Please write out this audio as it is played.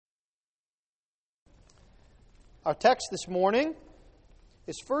Our text this morning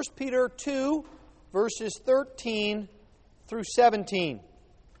is 1 Peter 2, verses 13 through 17.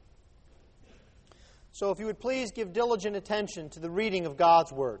 So if you would please give diligent attention to the reading of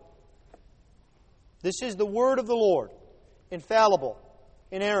God's Word. This is the Word of the Lord, infallible,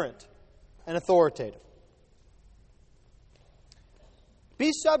 inerrant, and authoritative.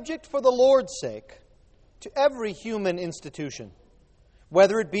 Be subject for the Lord's sake to every human institution,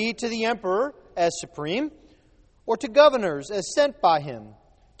 whether it be to the emperor as supreme, or to governors as sent by him,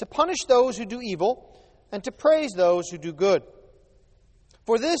 to punish those who do evil, and to praise those who do good.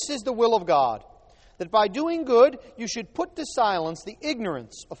 For this is the will of God, that by doing good you should put to silence the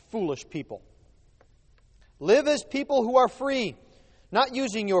ignorance of foolish people. Live as people who are free, not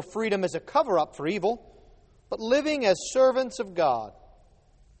using your freedom as a cover-up for evil, but living as servants of God.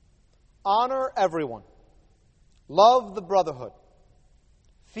 Honor everyone. Love the brotherhood.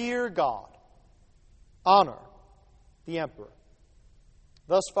 Fear God. Honor the emperor.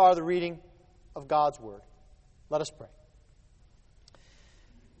 Thus far the reading of God's Word. Let us pray.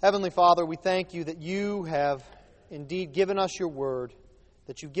 Heavenly Father, we thank you that you have indeed given us your Word,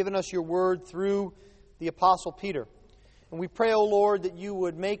 that you've given us your Word through the Apostle Peter. And we pray, O Lord, that you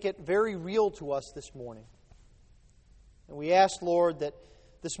would make it very real to us this morning. And we ask, Lord, that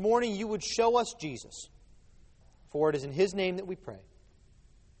this morning you would show us Jesus. For it is in his name that we pray.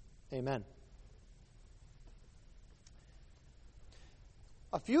 Amen.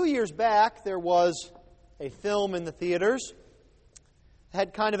 A few years back, there was a film in the theaters that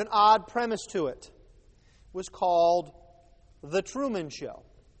had kind of an odd premise to it. It was called The Truman Show.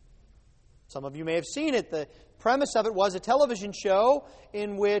 Some of you may have seen it. The premise of it was a television show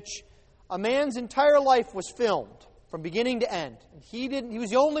in which a man's entire life was filmed from beginning to end. He was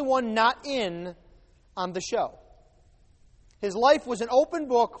the only one not in on the show. His life was an open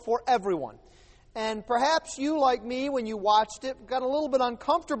book for everyone. And perhaps you, like me, when you watched it, got a little bit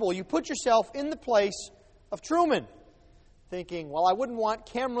uncomfortable. You put yourself in the place of Truman, thinking, well, I wouldn't want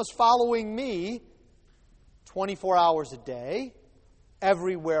cameras following me 24 hours a day,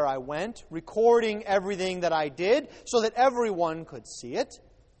 everywhere I went, recording everything that I did so that everyone could see it.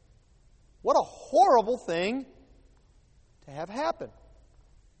 What a horrible thing to have happen.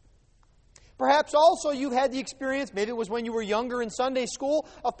 Perhaps also you've had the experience, maybe it was when you were younger in Sunday school,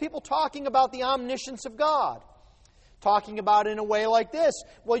 of people talking about the omniscience of God. Talking about it in a way like this.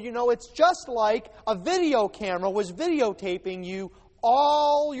 Well, you know, it's just like a video camera was videotaping you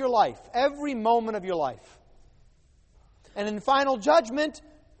all your life, every moment of your life. And in final judgment,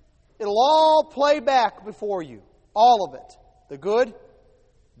 it'll all play back before you. All of it. The good,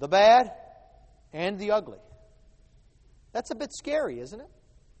 the bad, and the ugly. That's a bit scary, isn't it?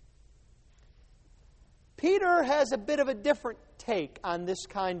 Peter has a bit of a different take on this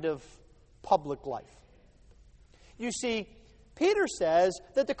kind of public life. You see, Peter says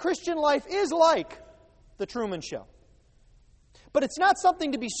that the Christian life is like the Truman Show. But it's not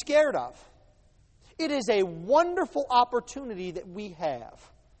something to be scared of. It is a wonderful opportunity that we have.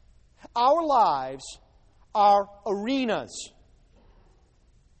 Our lives are arenas.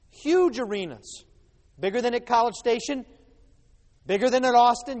 Huge arenas. Bigger than at College Station. Bigger than at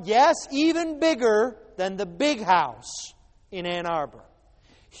Austin. Yes, even bigger than the big house in Ann Arbor.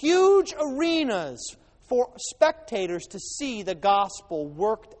 Huge arenas for spectators to see the gospel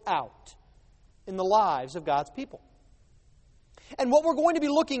worked out in the lives of God's people. And what we're going to be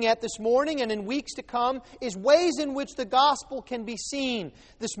looking at this morning and in weeks to come is ways in which the gospel can be seen.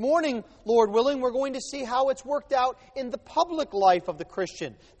 This morning, Lord willing, we're going to see how it's worked out in the public life of the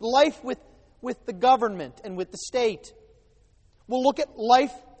Christian, life with the government and with the state. We'll look at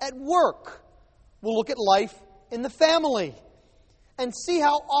life at work. We'll look at life in the family and see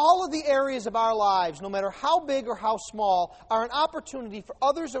how all of the areas of our lives, no matter how big or how small, are an opportunity for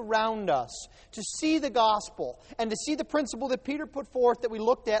others around us to see the gospel and to see the principle that Peter put forth that we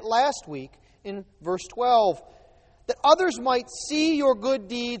looked at last week in verse 12, that others might see your good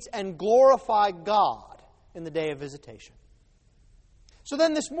deeds and glorify God in the day of visitation. So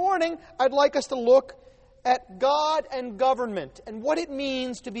then this morning, I'd like us to look at God and government and what it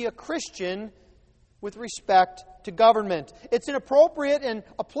means to be a Christian with respect to government. It's an appropriate and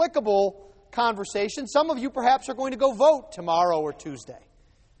applicable conversation. Some of you perhaps are going to go vote tomorrow or Tuesday.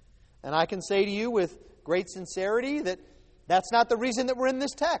 And I can say to you with great sincerity that that's not the reason that we're in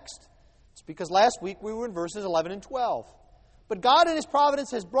this text. It's because last week we were in verses 11 and 12. But God in His providence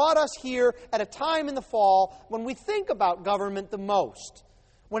has brought us here at a time in the fall when we think about government the most,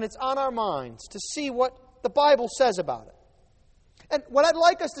 when it's on our minds to see what the Bible says about it. And what I'd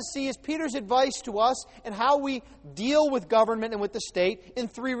like us to see is Peter's advice to us and how we deal with government and with the state in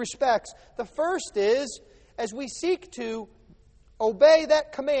three respects. The first is, as we seek to obey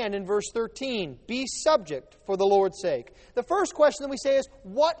that command in verse 13, be subject for the Lord's sake. The first question that we say is,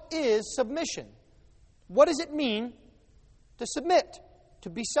 what is submission? What does it mean to submit, to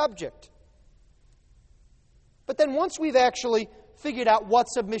be subject? But then once we've actually figured out what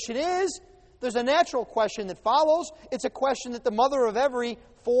submission is, there's a natural question that follows. It's a question that the mother of every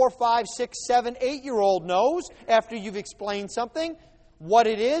 4, 5, 6, 7, 8-year-old knows after you've explained something, what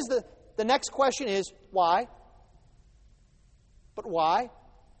it is. The next question is, why? But why?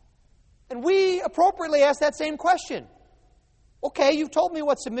 And we appropriately ask that same question. Okay, you've told me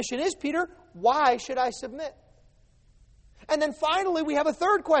what submission is, Peter. Why should I submit? And then finally, we have a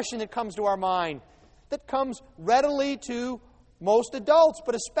third question that comes to our mind, that comes readily to most adults,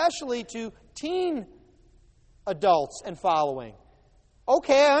 but especially to teen adults and following.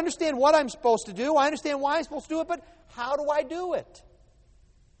 Okay, I understand what I'm supposed to do. I understand why I'm supposed to do it, but how do I do it?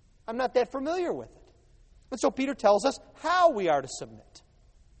 I'm not that familiar with it. And so Peter tells us how we are to submit.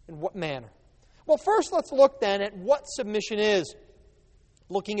 In what manner? Well, first let's look then at what submission is.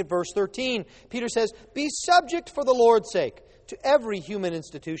 Looking at verse 13, Peter says, be subject for the Lord's sake to every human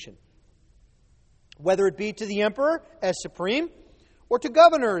institution, whether it be to the emperor as supreme, or to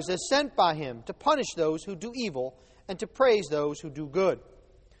governors as sent by him to punish those who do evil and to praise those who do good.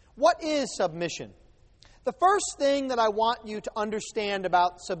 What is submission? The first thing that I want you to understand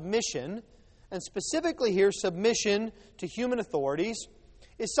about submission, and specifically here submission to human authorities,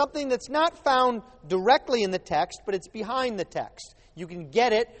 is something that's not found directly in the text, but it's behind the text. You can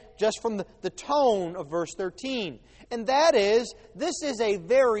get it just from the tone of verse 13. And that is, this is a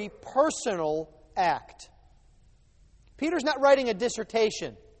very personal act. Peter's not writing a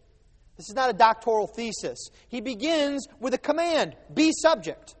dissertation. This is not a doctoral thesis. He begins with a command, be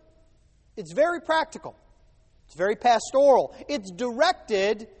subject. It's very practical. It's very pastoral. It's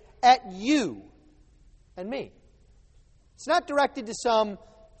directed at you and me. It's not directed to some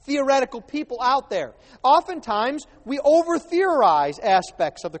theoretical people out there. Oftentimes, we over-theorize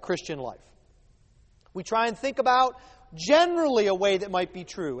aspects of the Christian life. We try and think about generally a way that might be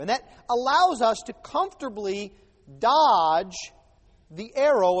true, and that allows us to comfortably dodge the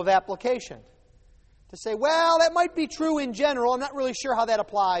arrow of application. To say, well, that might be true in general. I'm not really sure how that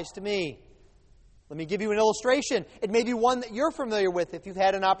applies to me. Let me give you an illustration. It may be one that you're familiar with if you've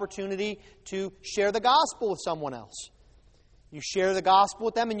had an opportunity to share the gospel with someone else. You share the gospel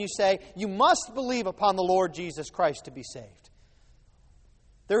with them and you say, you must believe upon the Lord Jesus Christ to be saved.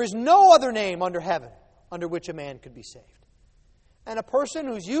 There is no other name under heaven under which a man could be saved. And a person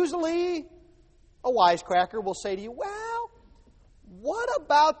who's usually a wisecracker will say to you, well, what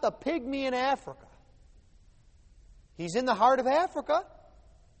about the pygmy in Africa? He's in the heart of Africa.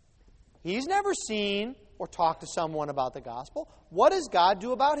 He's never seen or talked to someone about the gospel. What does God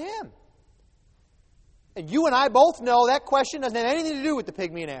do about him? And you and I both know that question doesn't have anything to do with the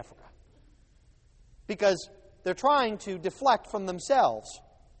pygmy in Africa. Because they're trying to deflect from themselves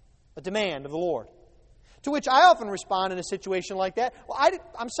a demand of the Lord. To which I often respond in a situation like that, well,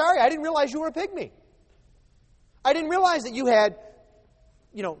 I'm sorry, I didn't realize you were a pygmy. I didn't realize that you had,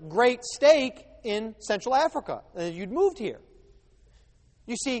 great stake in Central Africa, and that you'd moved here.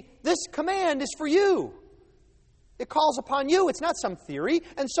 You see, this command is for you. It calls upon you. It's not some theory.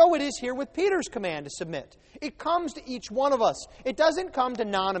 And so it is here with Peter's command to submit. It comes to each one of us. It doesn't come to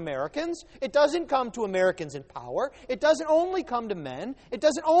non-Americans. It doesn't come to Americans in power. It doesn't only come to men. It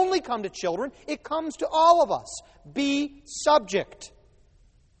doesn't only come to children. It comes to all of us. Be subject.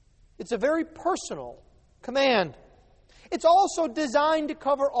 It's a very personal command. It's also designed to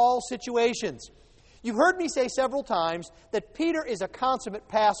cover all situations. You've heard me say several times that Peter is a consummate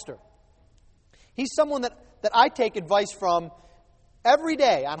pastor. He's someone that I take advice from every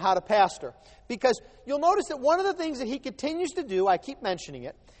day on how to pastor. Because you'll notice that one of the things that he continues to do, I keep mentioning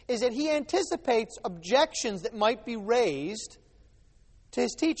it, is that he anticipates objections that might be raised to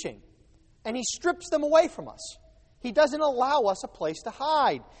his teaching. And he strips them away from us. He doesn't allow us a place to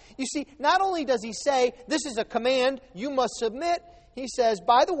hide. You see, not only does he say, this is a command, you must submit, he says,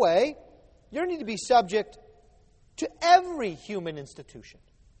 by the way, you need to be subject to every human institution.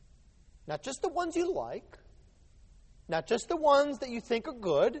 Not just the ones you like. Not just the ones that you think are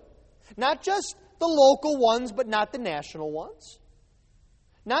good. Not just the local ones, but not the national ones.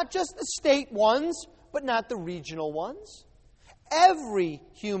 Not just the state ones, but not the regional ones. Every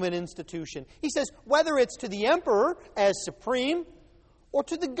human institution. He says, whether it's to the emperor as supreme, or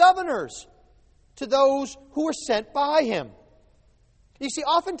to the governors, to those who are sent by him. You see,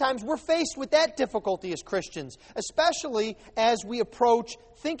 oftentimes we're faced with that difficulty as Christians, especially as we approach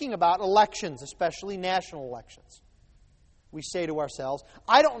thinking about elections, especially national elections. we say to ourselves,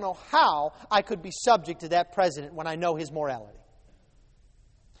 I don't know how I could be subject to that president when I know his morality.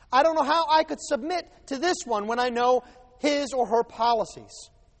 I don't know how I could submit to this one when I know his or her policies.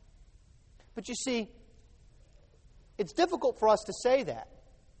 But you see, it's difficult for us to say that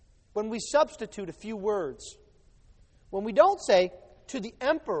when we substitute a few words. When we don't say to the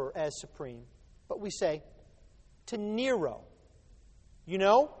emperor as supreme, but we say to Nero. You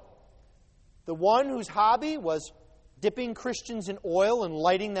know, the one whose hobby was dipping Christians in oil and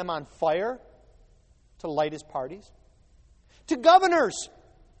lighting them on fire to light his parties. To governors.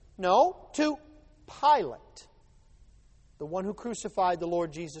 No, to Pilate, the one who crucified the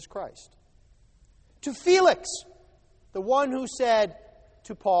Lord Jesus Christ. To Felix, the one who said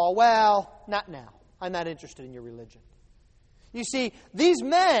to Paul, well, not now. I'm not interested in your religion. You see, these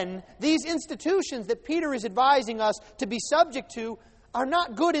men, these institutions that Peter is advising us to be subject to are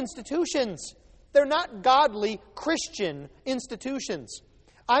not good institutions. They're not godly Christian institutions.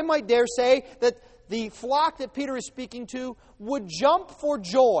 I might dare say that the flock that Peter is speaking to would jump for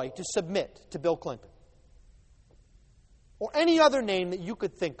joy to submit to Bill Clinton or any other name that you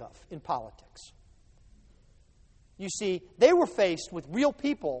could think of in politics. You see, they were faced with real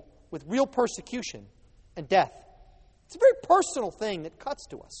people, with real persecution and death. It's a very personal thing that cuts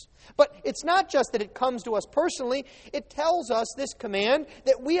to us. But it's not just that it comes to us personally. It tells us, this command,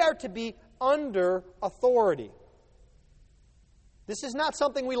 that we are to be under authority. This is not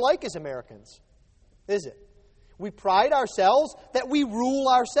something we like as Americans, is it? We pride ourselves that we rule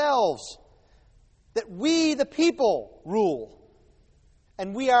ourselves, that we, the people, rule.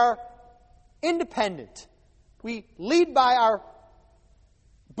 And we are independent. We lead by our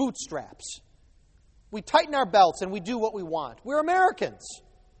bootstraps. We tighten our belts and we do what we want. We're Americans.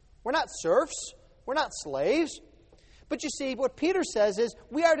 We're not serfs. We're not slaves. But you see, what Peter says is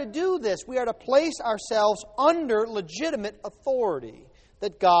we are to do this. We are to place ourselves under legitimate authority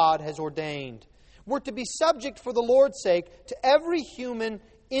that God has ordained. We're to be subject for the Lord's sake to every human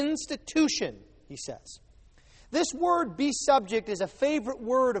institution, he says. This word, be subject, is a favorite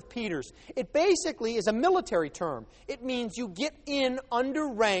word of Peter's. It basically is a military term. It means you get in under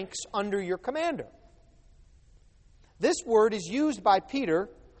ranks under your commander. This word is used by Peter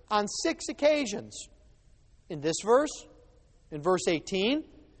on 6 occasions. In this verse, in verse 18,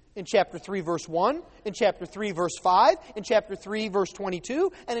 in chapter 3, verse 1, in chapter 3, verse 5, in chapter 3, verse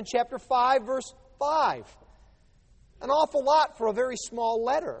 22, and in chapter 5, verse 5. An awful lot for a very small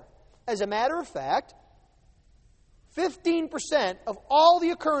letter. As a matter of fact, 15% of all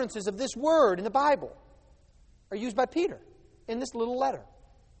the occurrences of this word in the Bible are used by Peter in this little letter.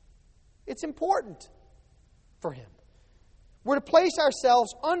 It's important for him. We're to place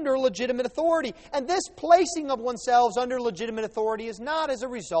ourselves under legitimate authority. And this placing of oneself under legitimate authority is not as a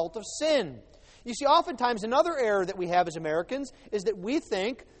result of sin. You see, oftentimes another error that we have as Americans is that we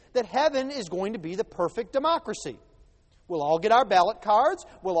think that heaven is going to be the perfect democracy. We'll all get our ballot cards.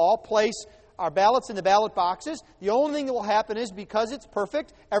 We'll all place our ballots in the ballot boxes. The only thing that will happen is because it's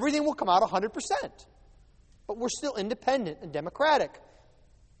perfect, everything will come out 100%. But we're still independent and democratic.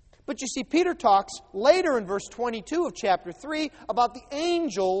 But you see, Peter talks later in verse 22 of chapter 3 about the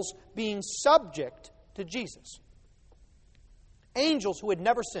angels being subject to Jesus. Angels who had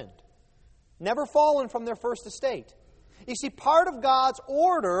never sinned, never fallen from their first estate. You see, part of God's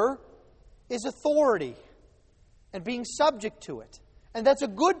order is authority and being subject to it. And that's a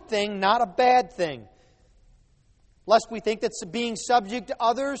good thing, not a bad thing. Lest we think that being subject to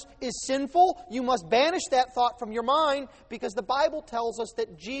others is sinful, you must banish that thought from your mind, because the Bible tells us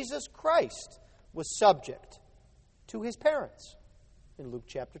that Jesus Christ was subject to his parents in Luke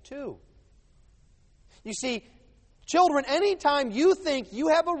chapter 2. You see, children, anytime you think you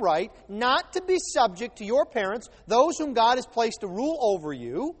have a right not to be subject to your parents, those whom God has placed to rule over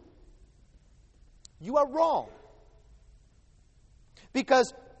you, you are wrong.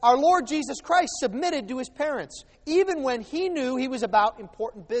 Because our Lord Jesus Christ submitted to his parents, even when he knew he was about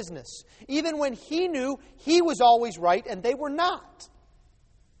important business, even when he knew he was always right and they were not.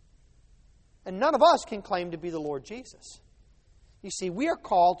 And none of us can claim to be the Lord Jesus. You see, we are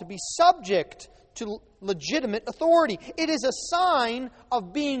called to be subject to legitimate authority. It is a sign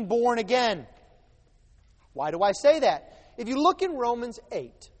of being born again. Why do I say that? If you look in Romans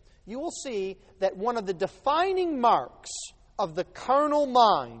 8, you will see that one of the defining marks of the carnal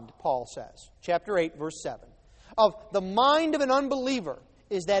mind, Paul says, chapter 8, verse 7, of the mind of an unbeliever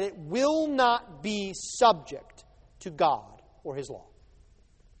is that it will not be subject to God or his law.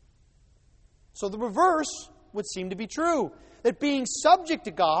 So the reverse would seem to be true, that being subject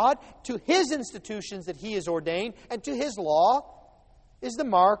to God, to his institutions that he has ordained, and to his law is the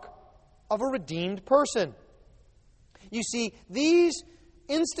mark of a redeemed person. You see, these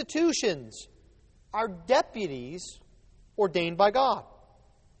institutions are deputies ordained by God.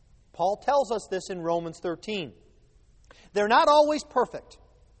 Paul tells us this in Romans 13. They're not always perfect.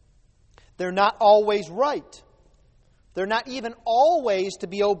 They're not always right. They're not even always to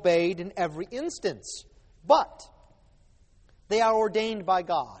be obeyed in every instance. But they are ordained by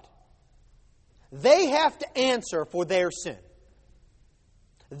God. They have to answer for their sin.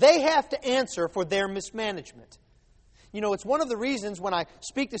 They have to answer for their mismanagement. You know, it's one of the reasons when I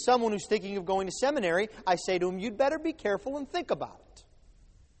speak to someone who's thinking of going to seminary, I say to them, you'd better be careful and think about it.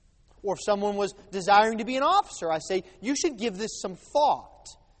 Or if someone was desiring to be an officer, I say, you should give this some thought.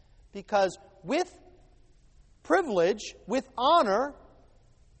 Because with privilege, with honor,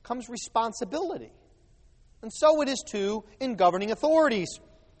 comes responsibility. And so it is too in governing authorities.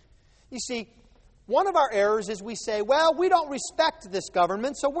 You see, one of our errors is we say, well, we don't respect this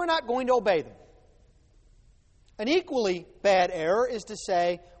government, so we're not going to obey them. An equally bad error is to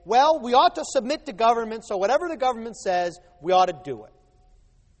say, well, we ought to submit to government, so whatever the government says, we ought to do it.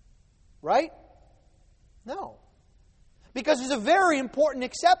 Right? No. Because there's a very important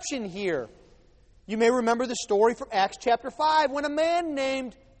exception here. You may remember the story from Acts chapter 5 when a man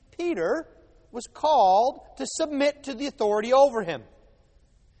named Peter was called to submit to the authority over him.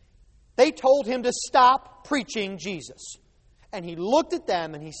 They told him to stop preaching Jesus. And he looked at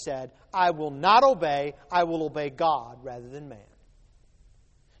them and he said, I will not obey, I will obey God rather than man.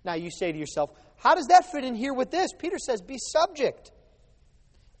 Now you say to yourself, how does that fit in here with this? Peter says, be subject.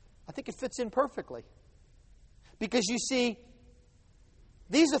 I think it fits in perfectly. Because you see,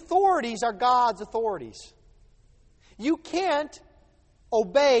 these authorities are God's authorities. You can't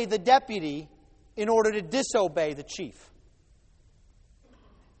obey the deputy in order to disobey the chief.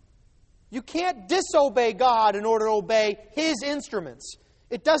 You can't disobey God in order to obey His instruments.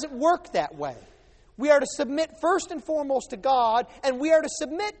 It doesn't work that way. We are to submit first and foremost to God, and we are to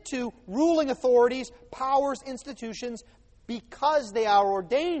submit to ruling authorities, powers, institutions, because they are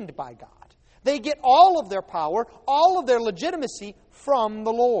ordained by God. They get all of their power, all of their legitimacy from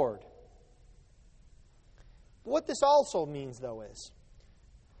the Lord. What this also means, though, is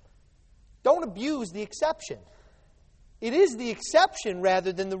don't abuse the exception. It is the exception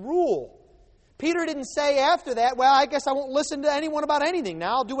rather than the rule. Peter didn't say after that, well, I guess I won't listen to anyone about anything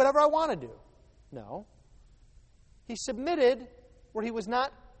now. I'll do whatever I want to do. No. He submitted where he was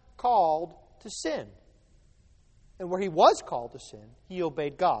not called to sin. And where he was called to sin, he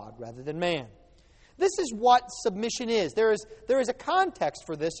obeyed God rather than man. This is what submission is. There is a context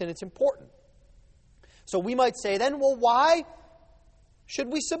for this, and it's important. So we might say then, well, why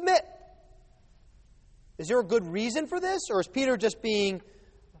should we submit? Is there a good reason for this? Or is Peter just being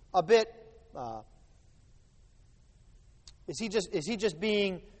a bit... Is he just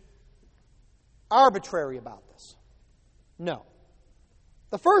being arbitrary about this? No.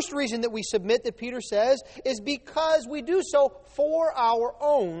 The first reason that we submit, that Peter says, is because we do so for our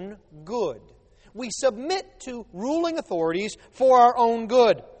own good. We submit to ruling authorities for our own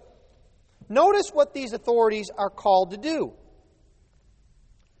good. Notice what these authorities are called to do.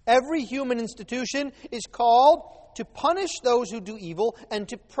 Every human institution is called to punish those who do evil and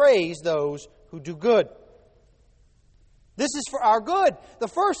to praise those who do good. This is for our good. The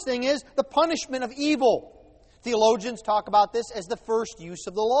first thing is the punishment of evil. Theologians talk about this as the first use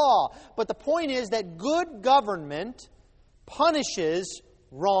of the law. But the point is that good government punishes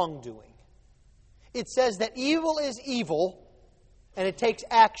wrongdoing. It says that evil is evil, and it takes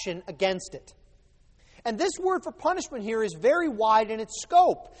action against it. And this word for punishment here is very wide in its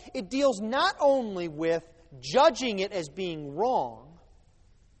scope. It deals not only with judging it as being wrong,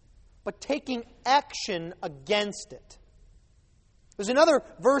 but taking action against it. There's another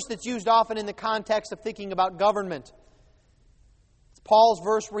verse that's used often in the context of thinking about government. It's Paul's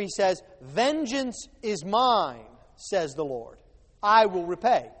verse where he says, "Vengeance is mine, says the Lord. I will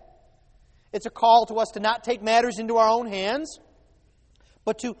repay." It's a call to us to not take matters into our own hands,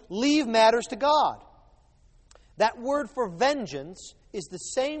 but to leave matters to God. That word for vengeance is the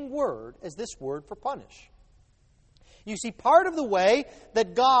same word as this word for punish. You see, part of the way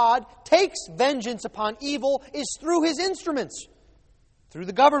that God takes vengeance upon evil is through His instruments, through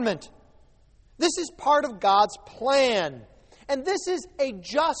the government. This is part of God's plan. And this is a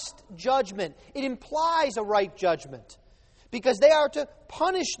just judgment. It implies a right judgment, because they are to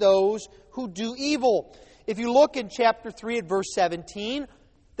punish those who do evil. If you look in chapter 3 at verse 17,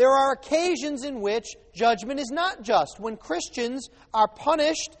 there are occasions in which judgment is not just. When Christians are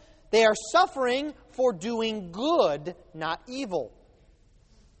punished, they are suffering for doing good, not evil.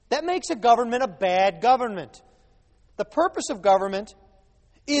 That makes a government a bad government. The purpose of government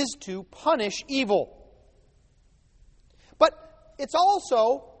is to punish evil. it's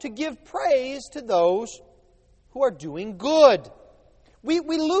also to give praise to those who are doing good. We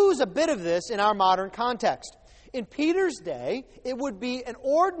lose a bit of this in our modern context. In Peter's day, it would be an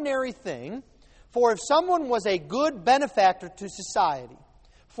ordinary thing for if someone was a good benefactor to society,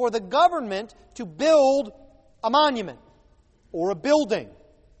 for the government to build a monument or a building,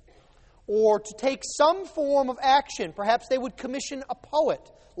 or to take some form of action. Perhaps they would commission a poet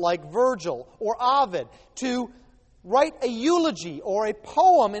like Virgil or Ovid to write a eulogy or a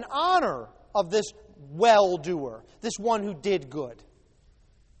poem in honor of this well-doer, this one who did good.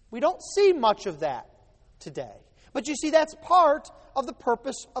 We don't see much of that today. But you see, that's part of the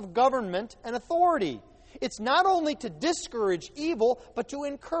purpose of government and authority. It's not only to discourage evil, but to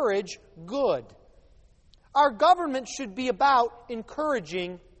encourage good. Our government should be about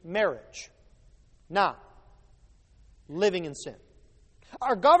encouraging marriage, not living in sin.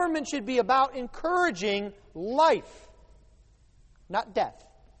 Our government should be about encouraging life, not death.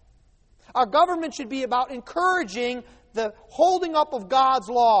 Our government should be about encouraging the holding up of God's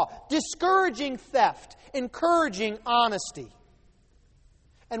law, discouraging theft, encouraging honesty.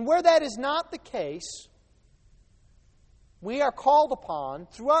 And where that is not the case, we are called upon,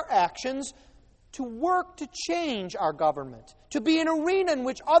 through our actions, to work to change our government, to be an arena in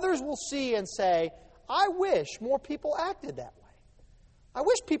which others will see and say, I wish more people acted that way. I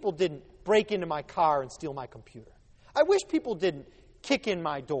wish people didn't break into my car and steal my computer. I wish people didn't kick in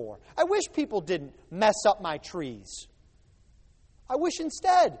my door. I wish people didn't mess up my trees. I wish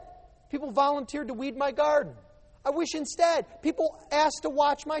instead people volunteered to weed my garden. I wish instead people asked to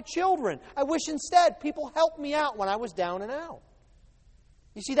watch my children. I wish instead people helped me out when I was down and out.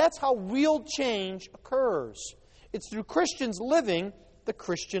 You see, that's how real change occurs. It's through Christians living the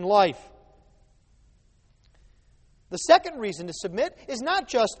Christian life. The second reason to submit is not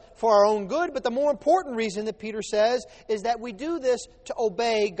just for our own good, but the more important reason that Peter says is that we do this to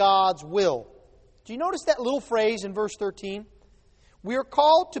obey God's will. Do you notice that little phrase in verse 13? We are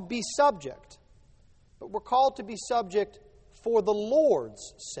called to be subject, but we're called to be subject for the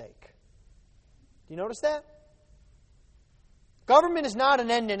Lord's sake. Do you notice that? Government is not an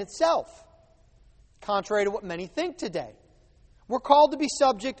end in itself, contrary to what many think today. We're called to be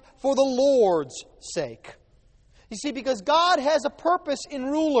subject for the Lord's sake. You see, because God has a purpose in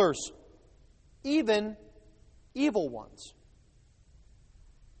rulers, even evil ones.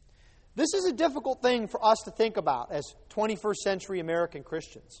 This is a difficult thing for us to think about as 21st century American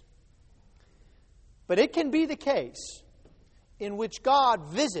Christians. But it can be the case in which God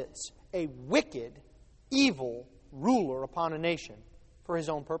visits a wicked, evil ruler upon a nation for His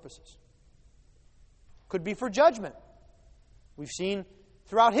own purposes. Could be for judgment. We've seen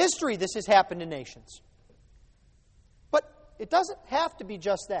throughout history this has happened to nations. But it doesn't have to be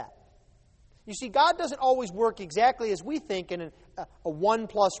just that. You see, God doesn't always work exactly as we think in a 1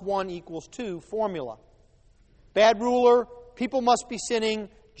 + 1 = 2 formula. Bad ruler, people must be sinning,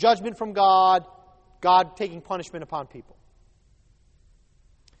 judgment from God, God taking punishment upon people.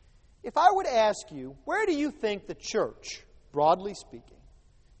 If I were to ask you, where do you think the church, broadly speaking,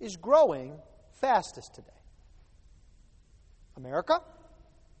 is growing fastest today? America?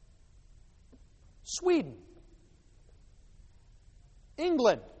 Sweden?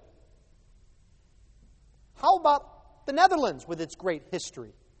 England? How about the Netherlands with its great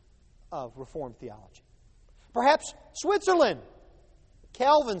history of Reformed theology? Perhaps Switzerland,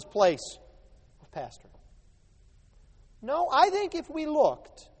 Calvin's place of pastoring. No, I think if we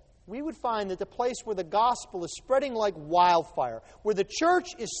looked, we would find that the place where the gospel is spreading like wildfire, where the church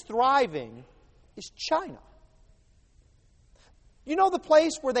is thriving, is China. You know the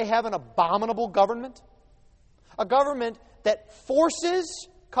place where they have an abominable government? A government that forces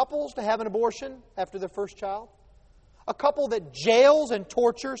couples to have an abortion after their first child. A couple that jails and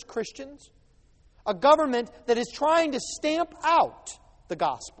tortures Christians. A government that is trying to stamp out the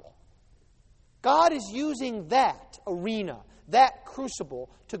gospel. God is using that arena, that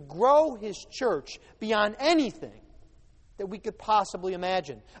crucible, to grow His church beyond anything that we could possibly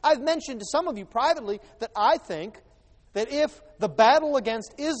imagine. I've mentioned to some of you privately that I think that if the battle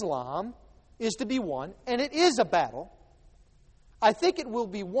against Islam is to be won, and it is a battle, I think it will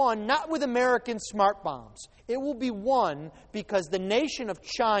be won not with American smart bombs. It will be won because the nation of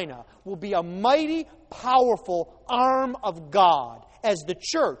China will be a mighty, powerful arm of God as the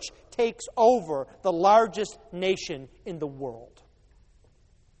church takes over the largest nation in the world.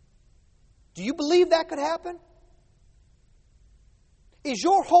 Do you believe that could happen? Is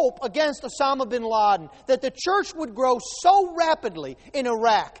your hope against Osama bin Laden that the church would grow so rapidly in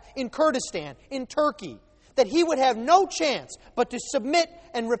Iraq, in Kurdistan, in Turkey, that he would have no chance but to submit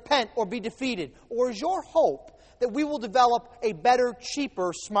and repent or be defeated? Or is your hope that we will develop a better,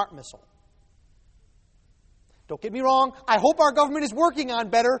 cheaper smart missile. Don't get me wrong, I hope our government is working on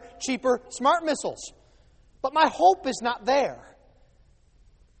better, cheaper smart missiles. But my hope is not there.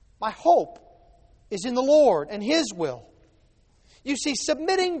 My hope is in the Lord and His will. You see,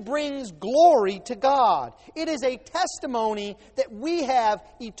 submitting brings glory to God. It is a testimony that we have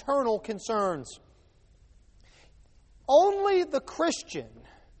eternal concerns. Only the Christian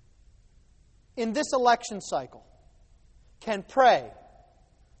in this election cycle can pray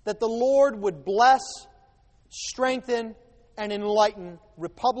that the Lord would bless, strengthen, and enlighten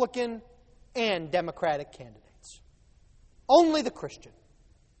Republican and Democratic candidates. Only the Christian.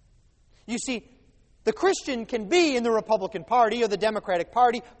 You see, the Christian can be in the Republican Party or the Democratic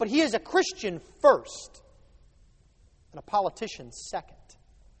Party, but he is a Christian first and a politician second.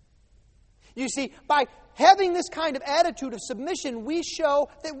 You see, by having this kind of attitude of submission, we show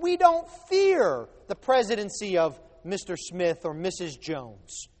that we don't fear the presidency of Mr. Smith or Mrs.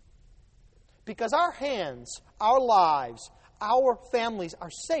 Jones. Because our hands, our lives, our families are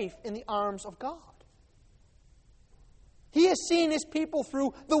safe in the arms of God. He has seen His people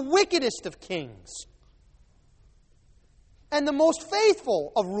through the wickedest of kings and the most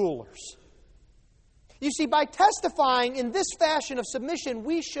faithful of rulers. You see, by testifying in this fashion of submission,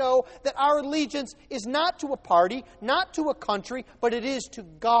 we show that our allegiance is not to a party, not to a country, but it is to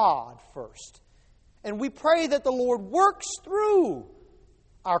God first. And we pray that the Lord works through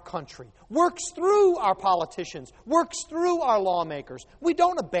our country, works through our politicians, works through our lawmakers. We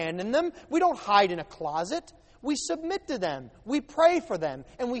don't abandon them. We don't hide in a closet. We submit to them. We pray for them.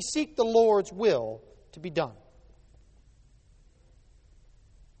 And we seek the Lord's will to be done.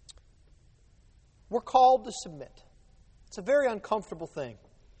 We're called to submit. It's a very uncomfortable thing.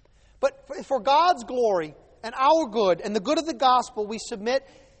 But for God's glory and our good and the good of the gospel, we submit.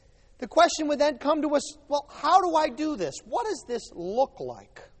 The question would then come to us, well, how do I do this? What does this look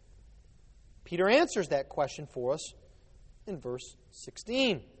like? Peter answers that question for us in verse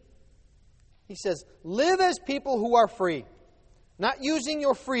 16. He says, live as people who are free, not using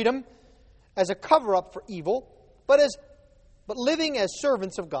your freedom as a cover-up for evil, but living as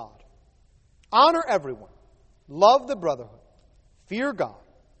servants of God. Honor everyone. Love the brotherhood. Fear God.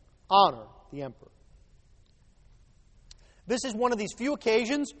 Honor the emperor. This is one of these few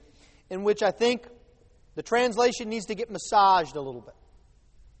occasions in which I think the translation needs to get massaged a little bit.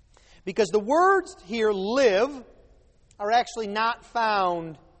 Because the words here, live, are actually not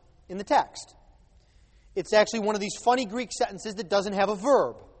found in the text. It's actually one of these funny Greek sentences that doesn't have a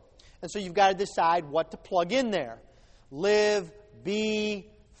verb. And so you've got to decide what to plug in there. Live, be,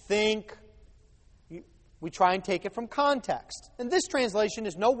 think. We try and take it from context. And this translation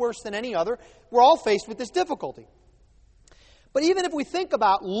is no worse than any other. We're all faced with this difficulty. But even if we think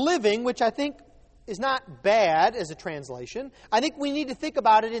about living, which I think is not bad as a translation, I think we need to think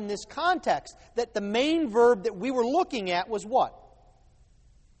about it in this context, that the main verb that we were looking at was what?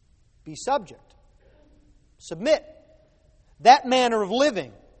 Be subject. Submit. That manner of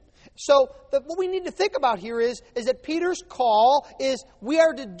living. So what we need to think about here is that Peter's call is we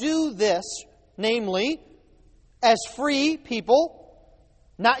are to do this, namely, as free people,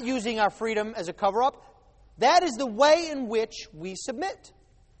 not using our freedom as a cover-up. That is the way in which we submit.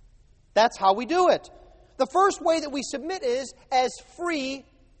 That's how we do it. The first way that we submit is as free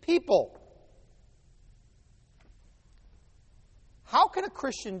people. How can a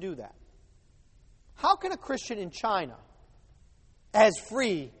Christian do that? How can a Christian in China, as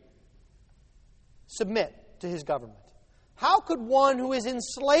free, submit to his government? How could one who is in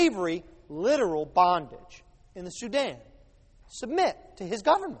slavery, literal bondage, in the Sudan, submit to his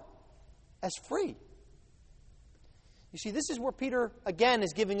government as free? You see, this is where Peter, again,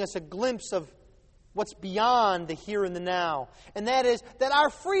 is giving us a glimpse of what's beyond the here and the now. And that is that our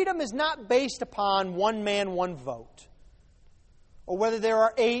freedom is not based upon one man, one vote. Or whether there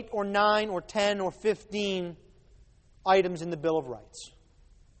are 8 or 9 or 10 or 15 items in the Bill of Rights.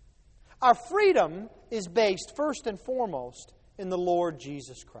 Our freedom is based first and foremost in the Lord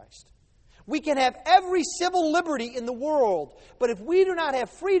Jesus Christ. We can have every civil liberty in the world, but if we do not have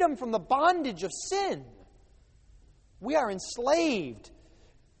freedom from the bondage of sin, we are enslaved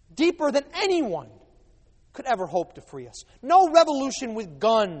deeper than anyone could ever hope to free us. No revolution with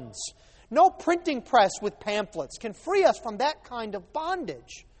guns, no printing press with pamphlets can free us from that kind of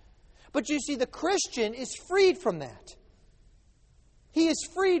bondage. But you see, the Christian is freed from that. He is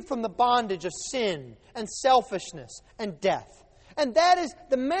freed from the bondage of sin and selfishness and death. And that is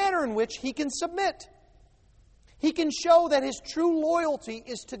the manner in which he can submit. He can show that his true loyalty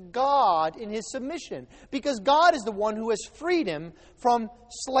is to God in his submission, because God is the one who has freed him from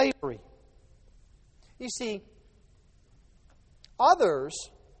slavery. You see, Others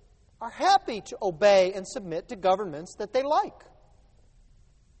are happy to obey and submit to governments that they like.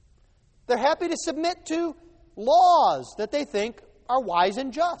 They're happy to submit to laws that they think are wise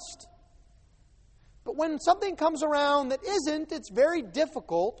and just. But when something comes around that isn't, it's very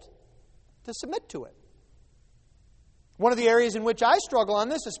difficult to submit to it. One of the areas in which I struggle on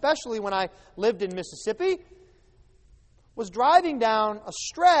this, especially when I lived in Mississippi, was driving down a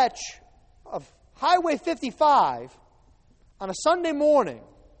stretch of Highway 55 on a Sunday morning,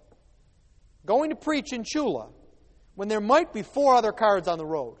 going to preach in Chula, when there might be 4 other cars on the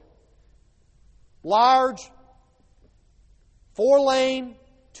road. Large, 4-lane,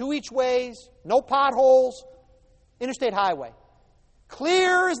 2 each ways, no potholes, interstate highway.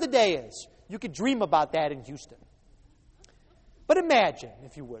 Clear as the day is. You could dream about that in Houston. But imagine,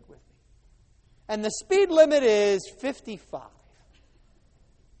 if you would, with me. And the speed limit is 55.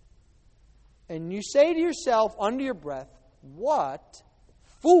 And you say to yourself under your breath, what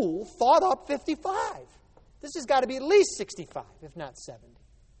fool thought up 55? This has got to be at least 65, if not 70.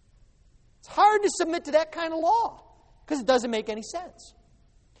 It's hard to submit to that kind of law because it doesn't make any sense.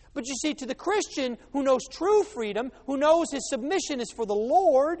 But you see, to the Christian who knows true freedom, who knows his submission is for the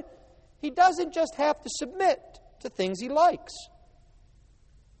Lord, he doesn't just have to submit to things he likes.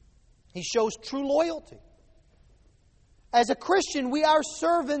 He shows true loyalty. As a Christian, we are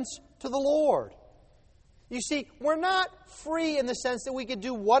servants to the Lord. You see, we're not free in the sense that we can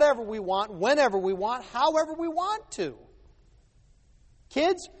do whatever we want, whenever we want, however we want to.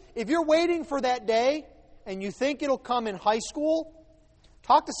 Kids, if you're waiting for that day and you think it'll come in high school,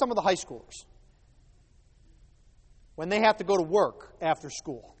 talk to some of the high schoolers when they have to go to work after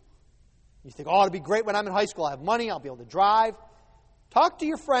school. You think, oh, it'll be great when I'm in high school. I have money. I'll be able to drive. Talk to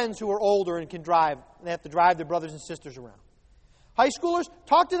your friends who are older and can drive. And they have to drive their brothers and sisters around. High schoolers,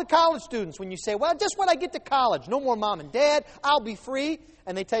 talk to the college students when you say, well, just when I get to college, no more mom and dad, I'll be free.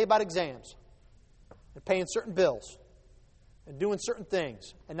 And they tell you about exams. They're paying certain bills and doing certain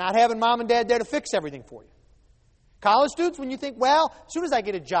things and not having mom and dad there to fix everything for you. College students, when you think, well, as soon as I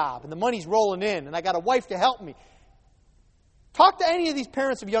get a job and the money's rolling in and I got a wife to help me, talk to any of these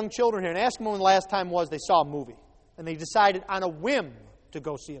parents of young children here and ask them when the last time was they saw a movie and they decided on a whim to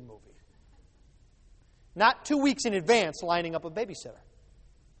go see a movie. Not 2 weeks in advance lining up a babysitter.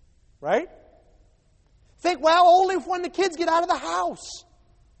 Right? Think, well, only when the kids get out of the house.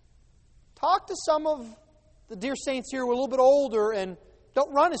 Talk to some of the dear saints here who are a little bit older and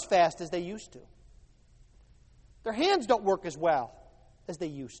don't run as fast as they used to. Their hands don't work as well as they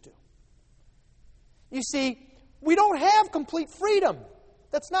used to. You see, we don't have complete freedom.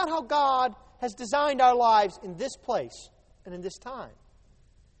 That's not how God has designed our lives in this place and in this time.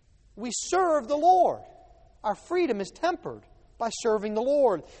 We serve the Lord. Our freedom is tempered by serving the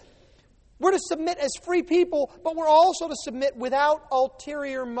Lord. We're to submit as free people, but we're also to submit without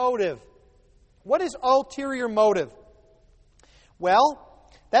ulterior motive. What is ulterior motive? Well,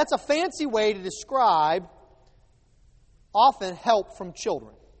 that's a fancy way to describe often help from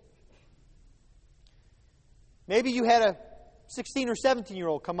children. Maybe you had a 16 or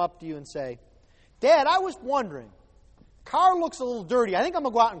 17-year-old come up to you and say, Dad, I was wondering, car looks a little dirty. I think I'm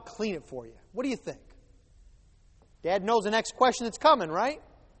going to go out and clean it for you. What do you think? Dad knows the next question that's coming, right?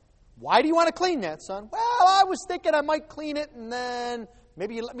 Why do you want to clean that, son? Well, I was thinking I might clean it and then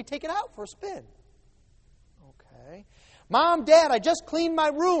maybe you let me take it out for a spin. Okay. Mom, Dad, I just cleaned my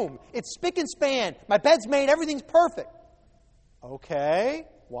room. It's spick and span. My bed's made. Everything's perfect. Okay.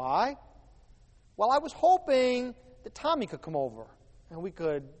 Why? Well, I was hoping that Tommy could come over and we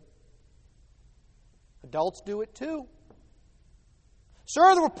could, adults do it too.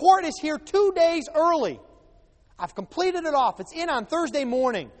 Sir, the report is here 2 days early. I've completed it off. It's in on Thursday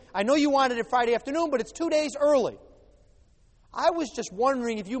morning. I know you wanted it Friday afternoon, but it's 2 days early. I was just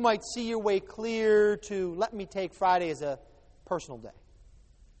wondering if you might see your way clear to let me take Friday as a personal day.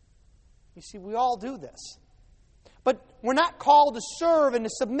 You see, we all do this. But we're not called to serve and to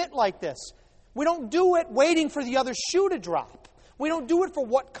submit like this. We don't do it waiting for the other shoe to drop. We don't do it for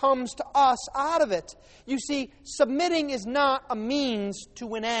what comes to us out of it. You see, submitting is not a means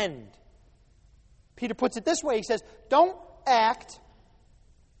to an end. Peter puts it this way. He says, don't act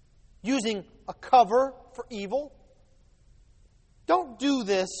using a cover for evil. Don't do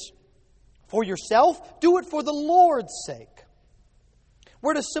this for yourself. Do it for the Lord's sake.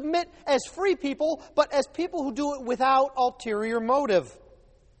 We're to submit as free people, but as people who do it without ulterior motive.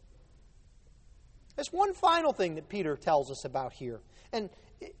 There's one final thing that Peter tells us about here. And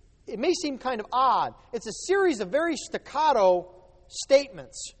it may seem kind of odd. It's a series of very staccato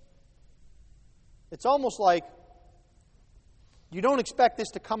statements. It's almost like you don't expect this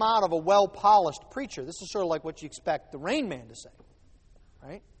to come out of a well-polished preacher. This is sort of like what you expect the Rain Man to say.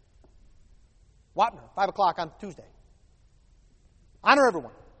 right? Wapner, 5 o'clock on Tuesday. Honor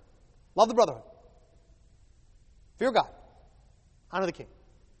everyone. Love the brotherhood. Fear God. Honor the king.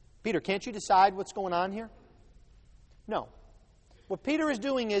 Peter, can't you decide what's going on here? No. What Peter is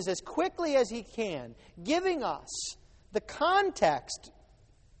doing is, as quickly as he can, giving us the context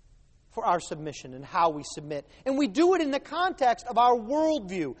for our submission and how we submit. And we do it in the context of our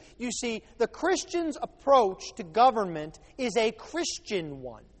worldview. You see, the Christian's approach to government is a Christian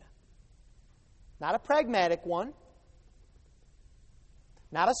one. Not a pragmatic one.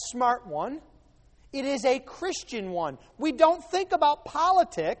 Not a smart one. It is a Christian one. We don't think about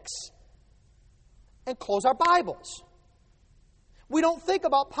politics and close our Bibles. We don't think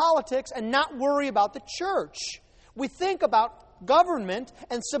about politics and not worry about the church. We think about government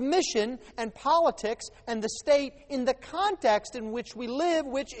and submission and politics and the state in the context in which we live,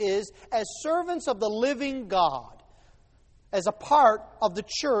 which is as servants of the living God, as a part of the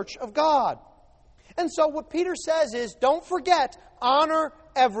church of God. And so what Peter says is, don't forget, honor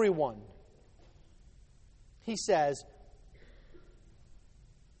everyone. He says,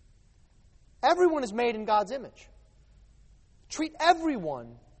 everyone is made in God's image. Treat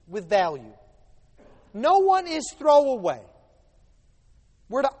everyone with value. No one is throwaway.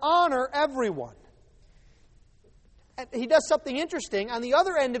 We're to honor everyone. And he does something interesting. On the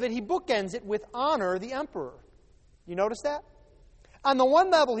other end of it, he bookends it with honor the emperor. You notice that? On the one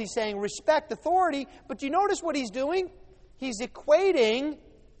level, he's saying respect authority, but do you notice what he's doing? He's equating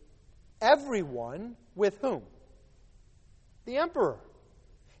everyone with whom? The emperor.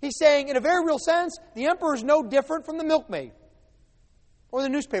 He's saying, in a very real sense, the emperor is no different from the milkmaid, or the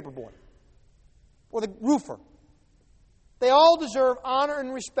newspaper boy, or the roofer. They all deserve honor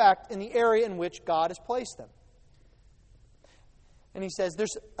and respect in the area in which God has placed them. And he says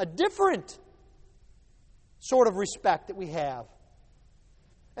there's a different sort of respect that we have.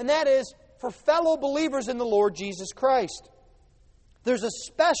 And that is for fellow believers in the Lord Jesus Christ. There's a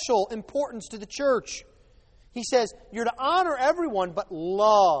special importance to the church. He says you're to honor everyone, but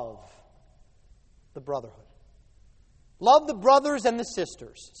love the brotherhood. Love the brothers and the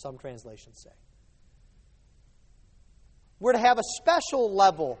sisters, some translations say. We're to have a special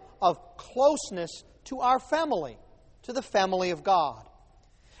level of closeness to our family, to the family of God.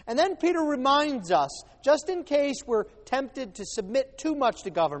 And then Peter reminds us, just in case we're tempted to submit too much to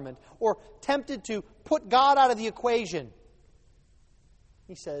government or tempted to put God out of the equation,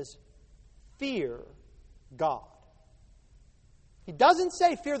 he says, fear God. He doesn't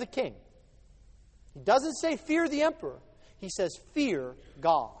say fear the king. He doesn't say fear the emperor. He says fear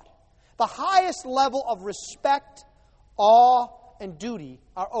God. The highest level of respect, awe, and duty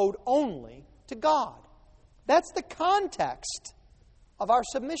are owed only to God. That's the context of our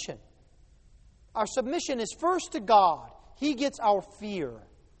submission. Our submission is first to God. He gets our fear.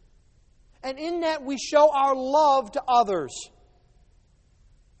 And in that we show our love to others.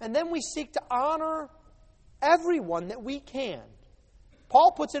 And then we seek to honor everyone that we can.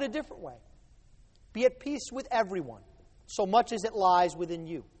 Paul puts it a different way. Be at peace with everyone, so much as it lies within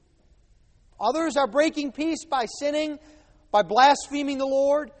you. Others are breaking peace by sinning, by blaspheming the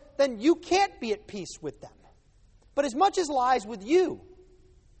Lord, then you can't be at peace with them. But as much as lies with you,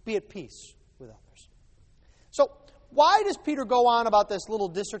 be at peace with others. So, why does Peter go on about this little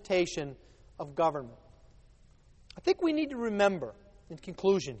dissertation of government? I think we need to remember, in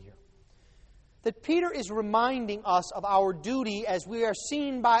conclusion here, that Peter is reminding us of our duty as we are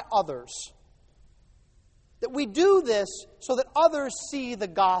seen by others. That we do this so that others see the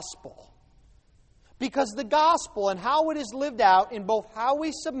gospel. Because the gospel and how it is lived out in both how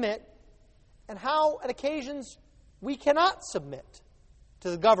we submit and how, at occasions, we cannot submit to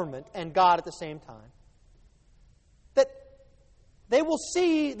the government and God at the same time, that they will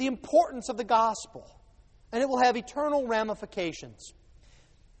see the importance of the gospel and it will have eternal ramifications.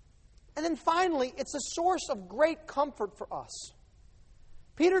 And then finally, it's a source of great comfort for us.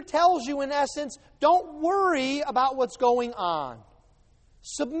 Peter tells you, in essence, don't worry about what's going on.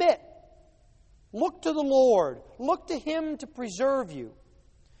 Submit. Look to the Lord. Look to Him to preserve you.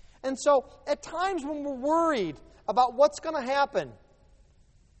 And so, at times when we're worried about what's going to happen,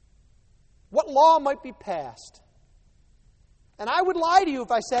 what law might be passed, and I would lie to you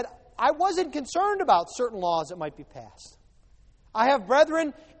if I said I wasn't concerned about certain laws that might be passed. I have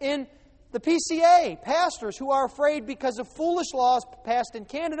brethren in the PCA, pastors, who are afraid because of foolish laws passed in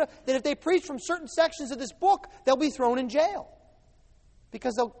Canada that if they preach from certain sections of this book, they'll be thrown in jail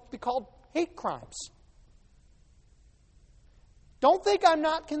because they'll be called hate crimes. Don't think I'm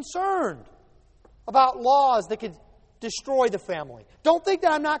not concerned about laws that could destroy the family. Don't think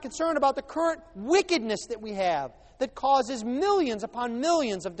that I'm not concerned about the current wickedness that we have that causes millions upon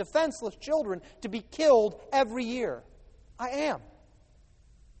millions of defenseless children to be killed every year. I am.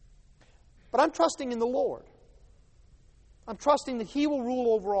 But I'm trusting in the Lord. I'm trusting that He will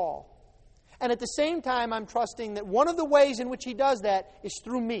rule over all. And at the same time, I'm trusting that one of the ways in which He does that is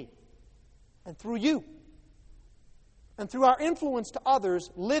through me and through you and through our influence to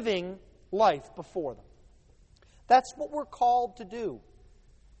others living life before them. That's what we're called to do.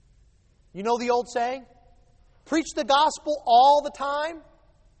 You know the old saying? Preach the gospel all the time.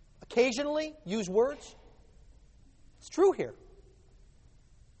 Occasionally, use words. It's true here.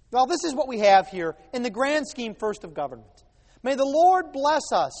 Well, this is what we have here in the grand scheme first of government. May the Lord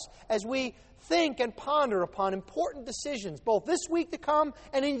bless us as we think and ponder upon important decisions, both this week to come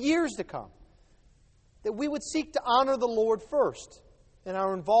and in years to come, that we would seek to honor the Lord first in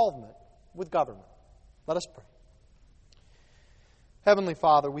our involvement with government. Let us pray. Heavenly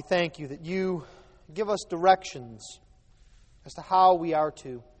Father, we thank You that You give us directions as to how we are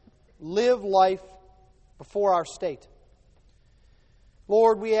to live life before our state.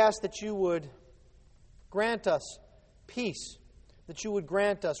 Lord, we ask that You would grant us peace, that You would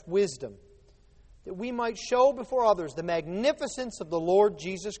grant us wisdom, that we might show before others the magnificence of the Lord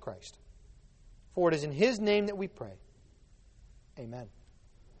Jesus Christ. For it is in His name that we pray. Amen.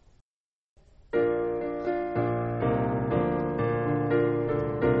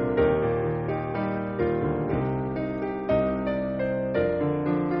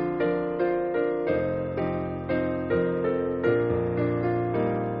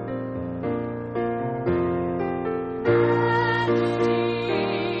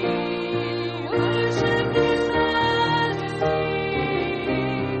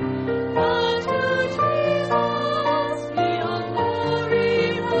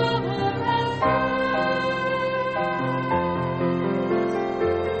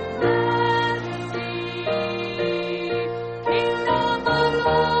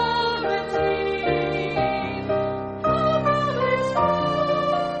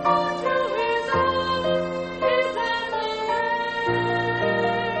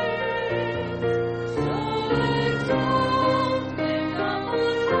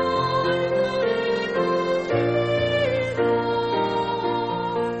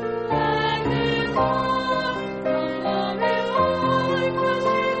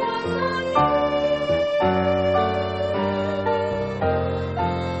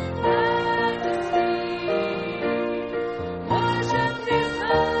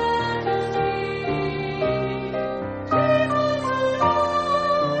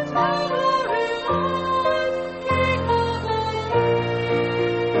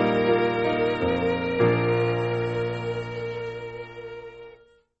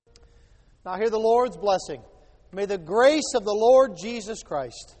 Now hear the Lord's blessing. May the grace of the Lord Jesus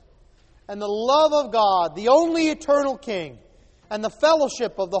Christ and the love of God, the only eternal King, and the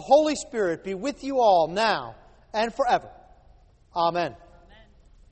fellowship of the Holy Spirit be with you all now and forever. Amen.